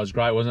Avatar was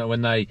great, wasn't it?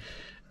 When they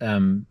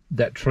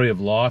that tree of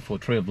life or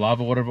tree of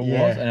love or whatever it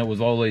was, and it was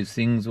all these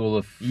things,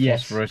 all the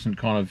phosphorescent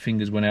kind of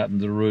fingers went out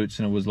into the roots,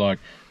 and it was like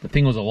the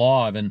thing was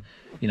alive. And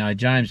you know,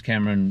 James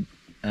Cameron,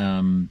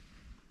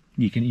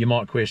 you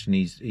might question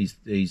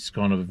his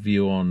kind of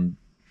view on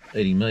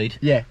eating meat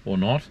or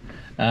not.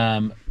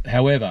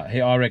 However,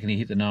 I reckon he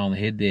hit the nail on the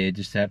head there.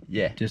 Just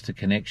a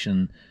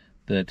connection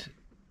that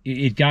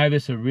it gave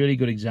us a really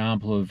good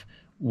example of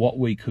what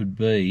we could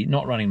be,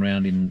 not running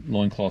around in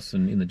loincloths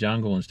and in the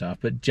jungle and stuff,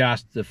 but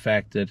just the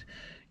fact that,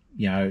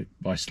 you know,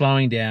 by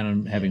slowing down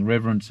and having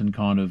reverence and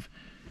kind of,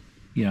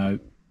 you know,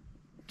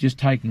 just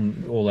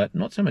taking all that,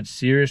 not so much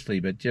seriously,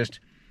 but just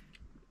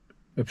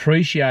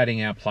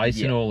appreciating our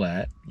place in all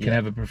that can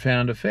have a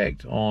profound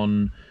effect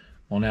on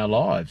our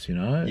lives, you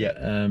know.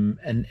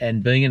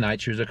 And being in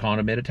nature is a kind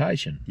of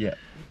meditation.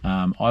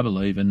 I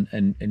believe, and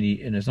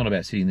it's not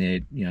about sitting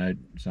there, you know,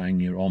 saying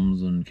your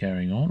oms and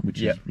carrying on,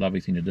 which is a lovely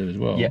thing to do as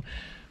well.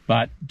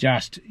 But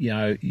just, you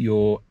know,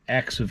 your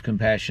acts of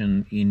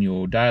compassion in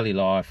your daily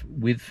life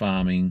with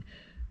farming,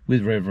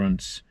 with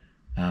reverence,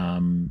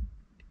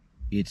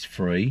 it's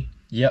free.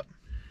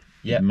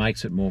 It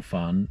makes it more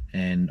fun,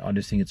 and I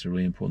just think it's a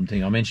really important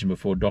thing. I mentioned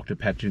before Dr.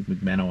 Patrick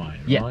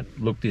McManaway, right?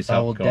 Look this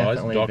up, guys.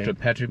 Dr.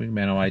 Patrick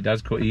McManaway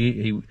does call,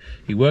 he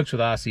works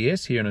with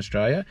RCS here in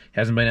Australia.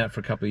 Hasn't been out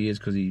for a couple of years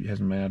because he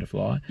hasn't been able to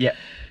fly.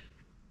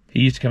 He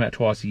used to come out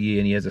twice a year,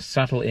 and he has a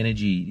subtle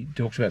energy. He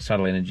talks about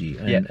subtle energy,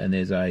 and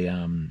there's a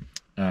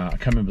I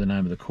can't remember the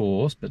name of the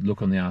course, but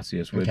look on the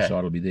RCS website,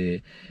 it'll be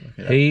there.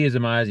 He is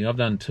amazing. I've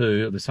done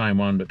two of the same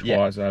one, but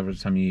twice over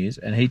some years,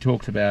 and he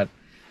talks about.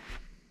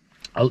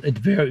 It's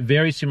very,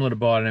 very similar to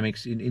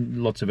biodynamics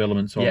in lots of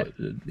elements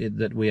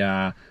that we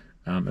are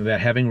about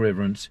having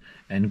reverence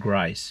and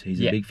grace. He's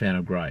a big fan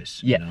of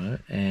grace, you know,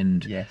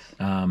 and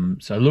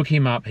so look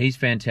him up. He's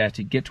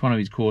fantastic. Get to one of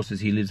his courses.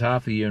 He lives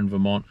half the year in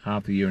Vermont,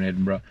 half the year in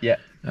Edinburgh,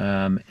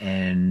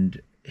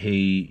 and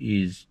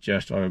he is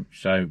just you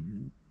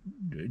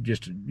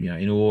know,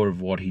 in awe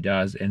of what he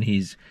does, and he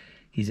is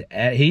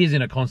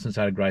in a constant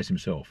state of grace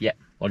himself.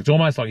 Like it's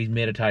almost like he's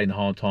meditating the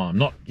whole time.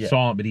 Not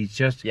silent, but he's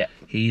just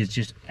he is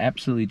just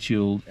absolutely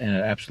chilled and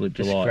an absolute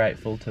delight. Just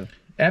grateful to.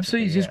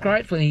 Absolutely, he's just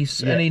grateful,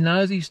 and he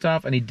knows his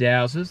stuff, and he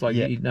dowses like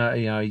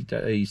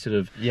he sort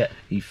of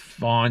he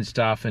finds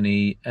stuff, and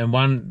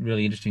one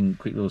really interesting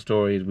quick little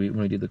story is when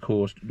we did the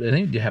course. I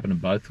think it happened in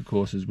both the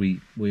courses. We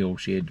all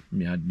shared,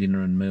 you know,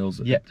 dinner and meals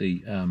at the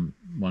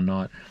one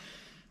night,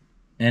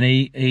 and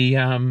he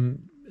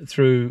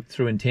through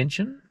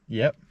intention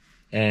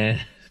and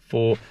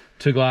for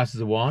 2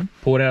 glasses of wine,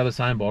 poured out of the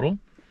same bottle,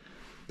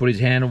 put his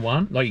hand on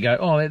one, like you go,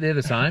 oh, they're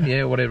the same,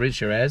 whatever it is,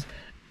 Shiraz.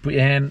 Put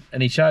your hand,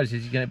 and he shows,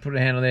 he's going to put a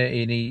hand on there,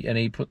 and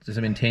he put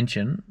some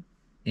intention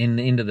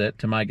into that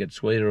to make it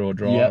sweeter or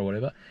drier or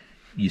whatever.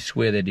 You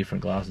swear they're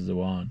different glasses of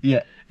wine.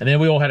 And then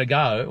we all had a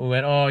go. We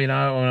went, oh, you know,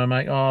 I want to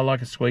make, I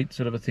like a sweet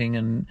sort of a thing,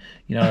 and,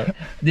 you know,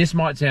 this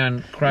might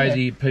sound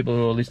crazy, people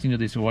who are listening to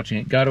this or watching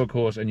it, go to a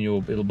course and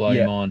it'll blow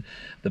your mind.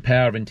 The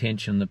power of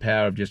intention, the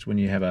power of just when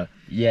you have a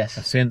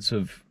sense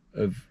of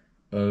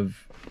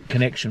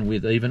connection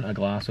with even a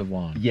glass of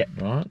wine.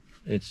 Right?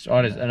 I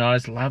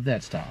just love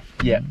that stuff.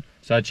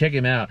 So check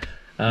him out,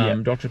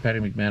 Dr.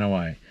 Patrick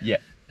McManaway.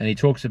 And he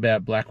talks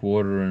about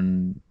Blackwater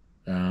and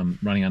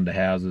running under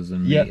houses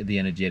and the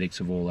energetics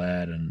of all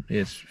that, and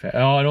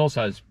and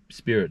also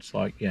spirits,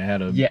 like how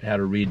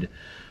to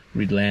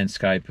rid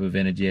landscape of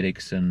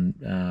energetics, and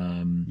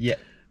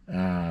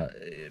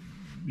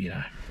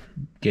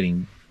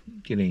getting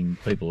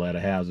people out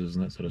of houses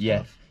and that sort of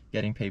stuff.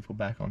 Getting people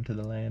back onto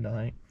the land,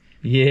 I think.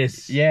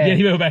 Yes, getting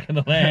people back on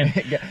the land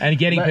and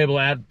getting people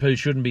out who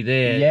shouldn't be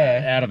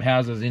there, out of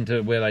houses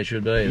into where they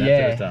should be, that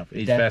sort of stuff.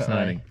 It's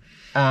fascinating.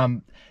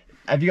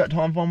 Have you got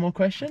time for one more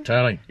question?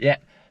 Totally. Yeah.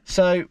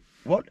 So,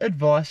 what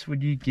advice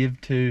would you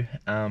give to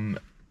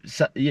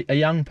a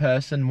young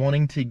person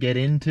wanting to get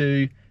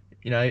into,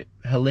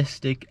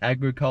 holistic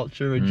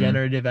agriculture,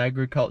 regenerative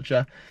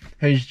agriculture,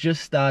 who's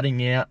just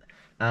starting out,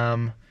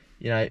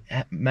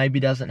 maybe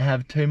doesn't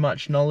have too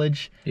much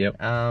knowledge,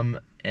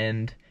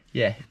 and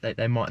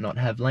they might not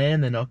have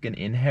land, they're not going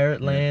to inherit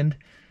land,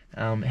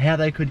 how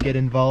they could get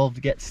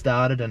involved, get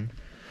started, and...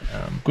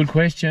 Good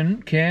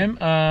question, Cam.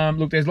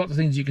 Look, there's lots of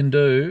things you can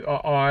do.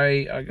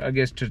 I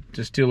guess to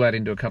distill that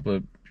into a couple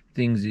of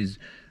things is,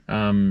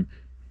 it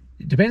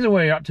depends on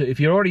where you're up to. If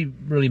you're already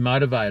really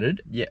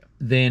motivated,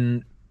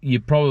 then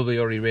you've probably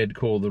already read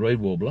Call the Reed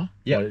Warbler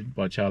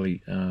by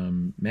Charlie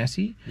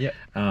Massey.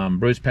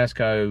 Bruce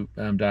Pascoe,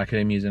 Dark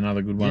Emu is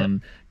another good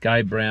one.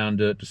 Gabe Brown,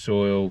 Dirt to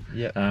Soil.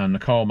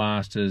 Nicole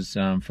Masters,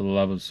 For the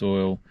Love of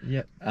Soil.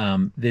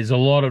 There's a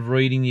lot of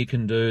reading you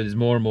can do. There's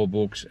more and more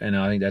books, and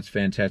I think that's a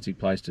fantastic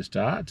place to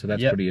start. So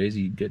that's pretty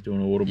easy. You get to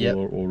an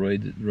Audible or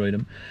read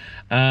them.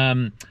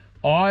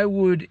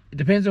 It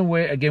depends on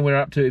where we're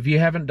up to. If you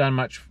haven't done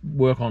much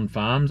work on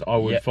farms, I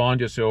would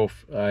find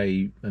yourself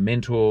a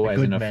mentor,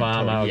 as in a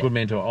farmer, a good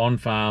mentor on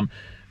farm.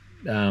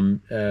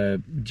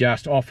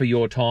 Just offer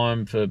your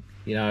time for,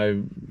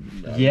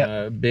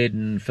 bed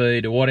and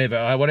feed or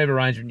whatever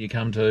arrangement you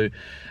come to,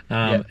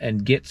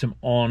 and get some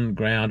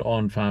on-ground,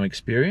 on-farm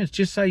experience,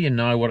 just so you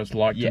know what it's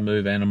like to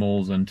move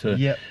animals and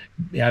to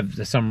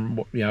have some,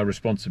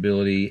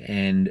 responsibility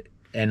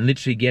and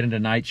literally get into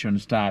nature and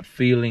start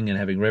feeling and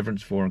having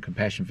reverence for and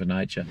compassion for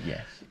nature.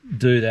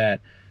 Do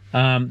that.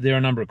 There are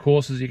a number of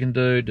courses you can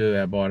do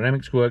our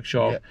biodynamics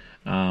workshop.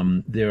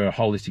 There are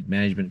holistic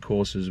management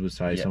courses with,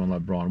 say, someone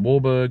like Brian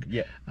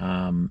Warburg.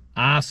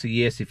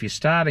 RCS, if you're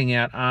starting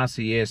out,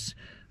 RCS,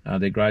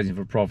 their Grazing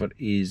for Profit,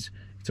 it's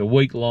a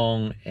week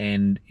long,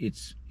 and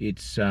it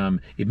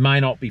may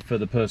not be for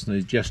the person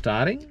who's just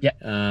starting.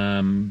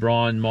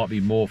 Brian might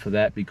be more for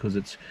that, because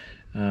it's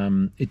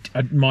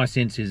my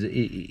sense is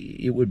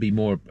it would be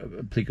more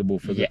applicable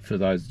for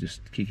those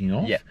just kicking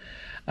off.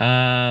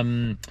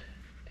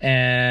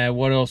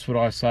 What else would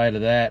I say to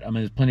that? I mean,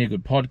 there's plenty of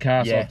good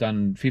podcasts. I've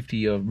done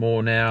 50 or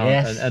more now,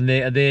 and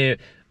they're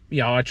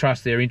I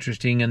trust they're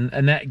interesting,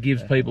 and that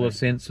gives people a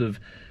sense of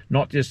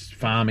not just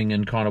farming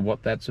and kind of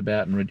what that's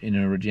about in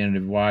a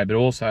regenerative way, but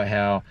also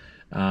how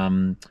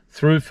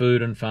through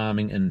food and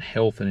farming and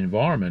health and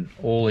environment,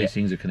 all these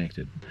things are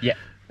connected.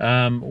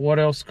 What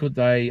else could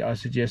I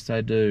suggest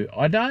they do?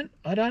 I don't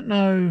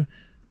know.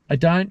 I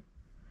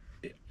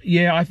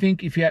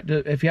think if you had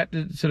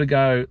to sort of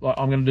go, like,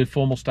 I'm going to do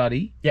formal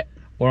study,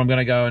 or I'm going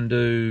to go and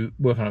do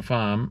work on a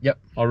farm,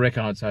 I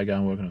reckon I'd say go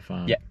and work on a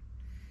farm.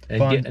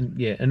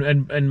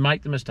 And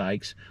make the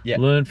mistakes,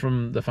 learn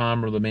from the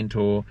farmer or the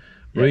mentor,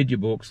 read your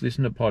books,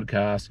 listen to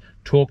podcasts,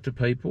 talk to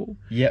people,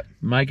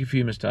 make a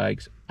few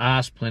mistakes,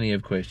 ask plenty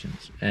of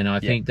questions, and I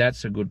think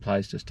that's a good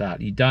place to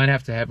start. You don't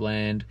have to have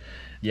land.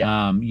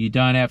 You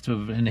don't have to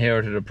have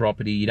inherited a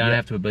property. You don't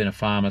have to have been a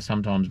farmer.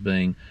 Sometimes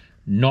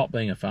not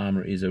being a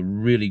farmer is a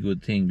really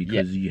good thing,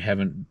 because you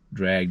haven't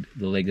dragged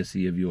the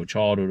legacy of your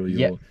childhood or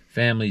your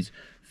family's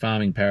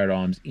farming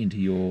paradigms into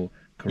your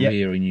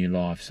career in your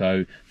life.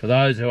 So for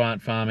those who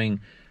aren't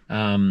farming,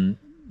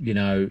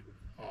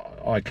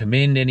 I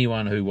commend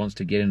anyone who wants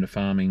to get into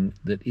farming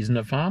that isn't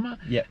a farmer.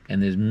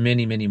 And there's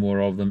many, many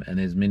more of them, and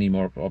there's many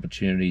more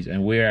opportunities,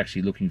 and we're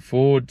actually looking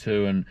forward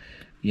to, and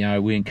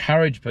we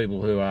encourage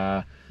people who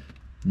are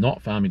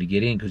not farming to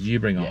get in, because you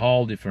bring a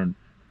whole different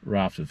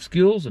raft of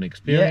skills and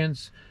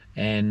experience,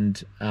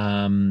 and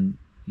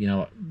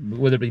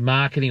whether it be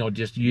marketing or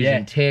just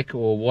using tech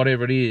or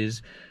whatever it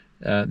is,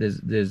 we're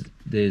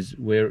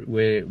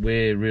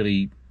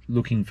really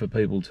looking for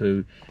people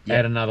to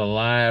add another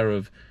layer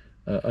of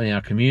in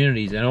our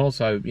communities, and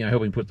also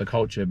helping put the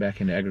culture back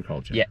into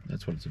agriculture.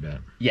 That's what it's about.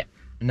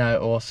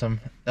 No,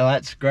 awesome. Oh,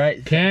 that's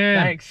great.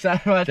 Cam, thanks so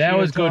much. That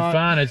was good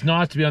fun. It's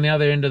nice to be on the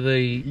other end of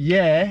the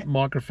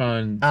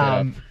microphone.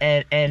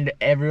 And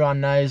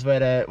everyone knows where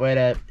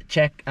to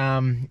check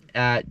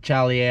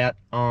Charlie out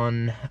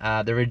on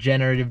the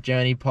Regenerative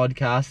Journey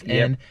Podcast,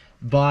 and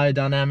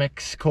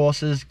biodynamics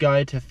courses.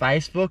 Go to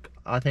Facebook,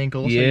 I think,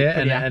 also.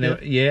 And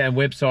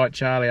website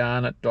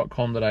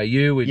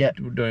charliearnott.com.au. We're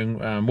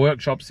doing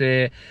workshops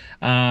there.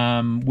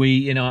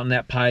 We, on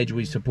that page,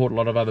 we support a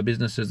lot of other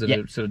businesses that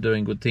are sort of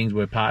doing good things.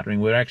 We're partnering.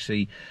 We're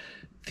actually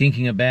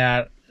thinking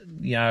about,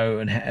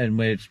 and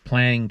we're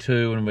planning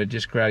to, and we're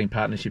just creating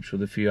partnerships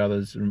with a few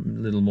others a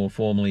little more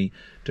formally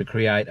to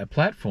create a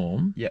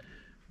platform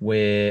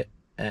where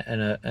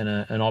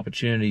an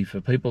opportunity for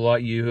people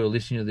like you who are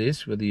listening to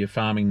this, whether you're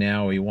farming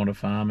now or you want to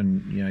farm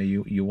and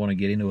you want to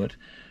get into it,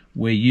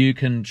 where you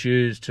can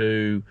choose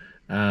to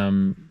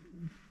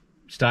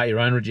start your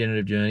own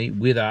regenerative journey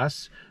with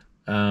us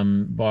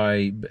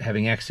by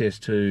having access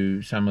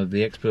to some of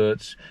the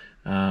experts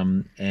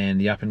and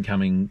the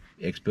up-and-coming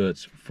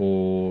experts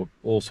for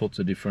all sorts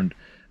of different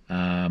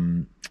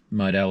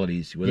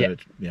modalities, whether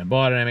it's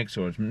biodynamics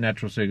or it's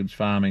natural sequence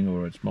farming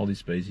or it's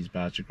multi-species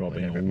pasture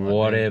cropping or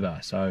whatever.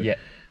 So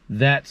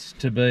that's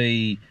to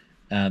be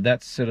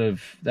that's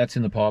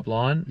in the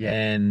pipeline.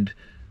 And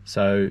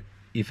so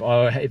if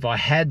I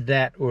had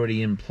that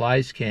already in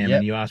place, Cam,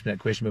 and you asked me that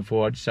question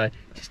before, I'd say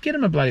just get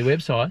them a bloody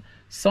website,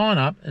 sign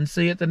up, and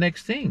see you at the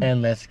next thing.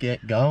 And let's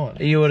get going.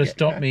 You would have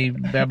stopped me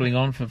babbling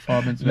on for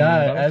 5 minutes.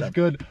 No, that's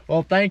good.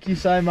 Well, thank you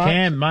so much,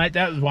 Cam, mate.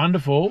 That was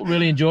wonderful.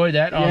 Really enjoyed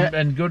that.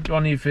 And good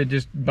on you for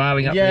just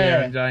bailing up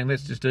there and saying,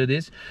 let's just do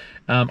this.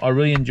 I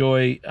really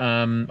enjoyed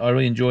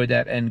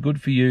that, and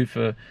good for you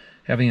for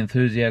having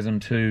enthusiasm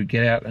to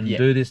get out and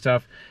do this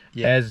stuff.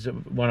 As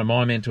one of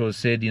my mentors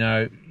said,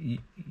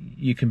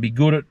 you can be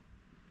good at,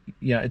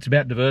 it's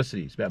about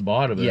diversity. It's about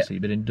biodiversity,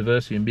 but in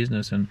diversity in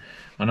business. And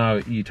I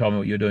know you told me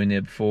what you're doing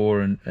there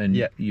before, and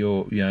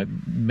you're,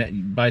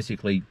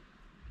 basically,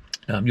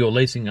 you're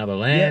leasing other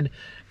land,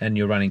 and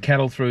you're running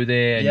cattle through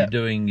there, and you're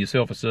doing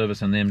yourself a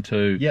service and them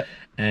too.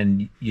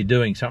 And you're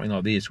doing something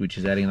like this, which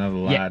is adding another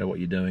layer to what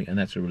you're doing, and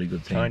that's a really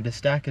good thing. Trying to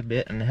stack a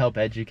bit and help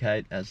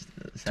educate at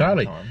the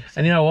same time. So.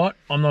 And you know what?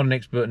 I'm not an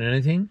expert in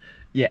anything.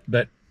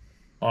 But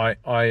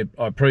I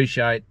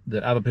appreciate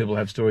that other people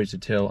have stories to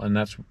tell, and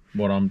that's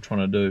what I'm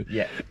trying to do.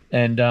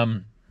 And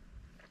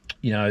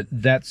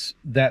that's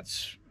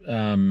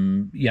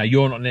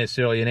you're not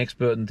necessarily an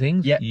expert in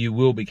things. You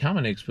will become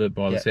an expert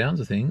by the sounds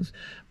of things,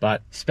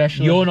 but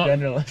you're not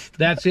generalist.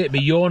 That's it.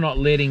 But you're not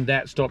letting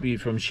that stop you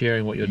from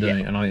sharing what you're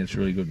doing, and I think it's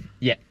really good.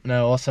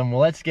 No, awesome.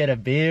 Well, let's get a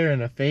beer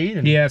and a feed.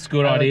 And it's a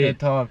good idea. Have a good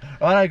time.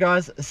 All right,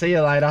 guys. See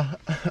you later.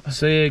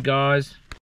 See you, guys.